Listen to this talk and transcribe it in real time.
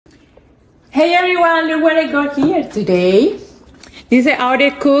Hey everyone, look what I got here today. This is an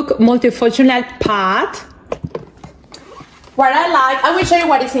Audecook multifunctional pot. What I will show you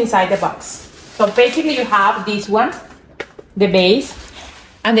what is inside the box. So basically you have this one, the base,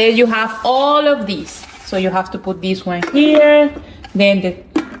 and then you have all of these. So you have to put this one here, then the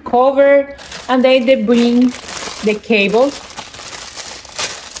cover, and then they bring the cables.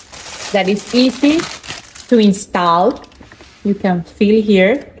 That is easy to install. You can feel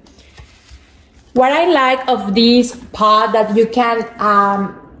here. What I like of this pot that you can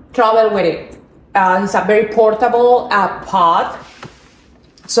travel with it. It's a very portable pot.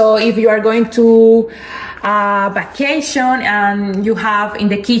 So if you are going to vacation and you have in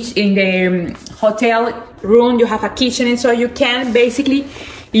the kitchen, in the hotel room, you have a kitchen, and so you can basically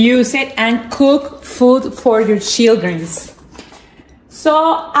use it and cook food for your children. So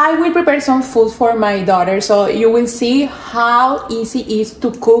I will prepare some food for my daughter, so you will see how easy it is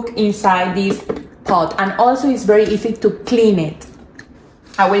to cook inside this pot, and also it's very easy to clean it.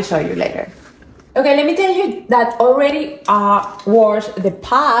 I will show you later. Okay, let me tell you that already washed the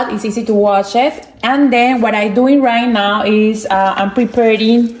pot. It's easy to wash it. And then what I'm doing right now is I'm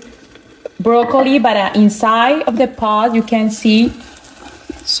preparing broccoli, but inside of the pot you can see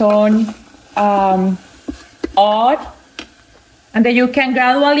some oil. And then you can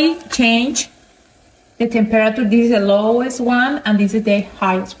gradually change the temperature. This is the lowest one and this is the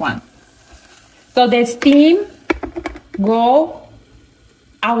highest one. So the steam go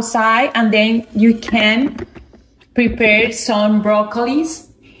outside, and then you can prepare some broccolis.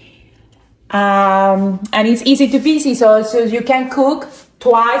 And it's easy to busy, so you can cook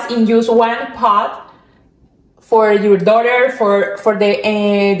twice and use one pot for your daughter, for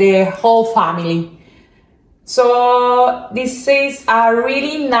the whole family. So this is a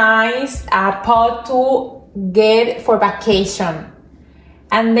really nice pot to get for vacation.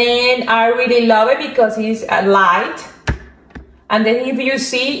 And then I really love it because it's light. And then if you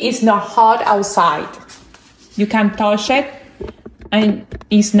see, it's not hot outside. You can touch it and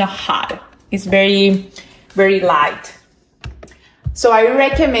it's not hot. It's very, very light. So I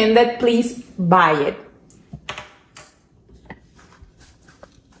recommend that please buy it.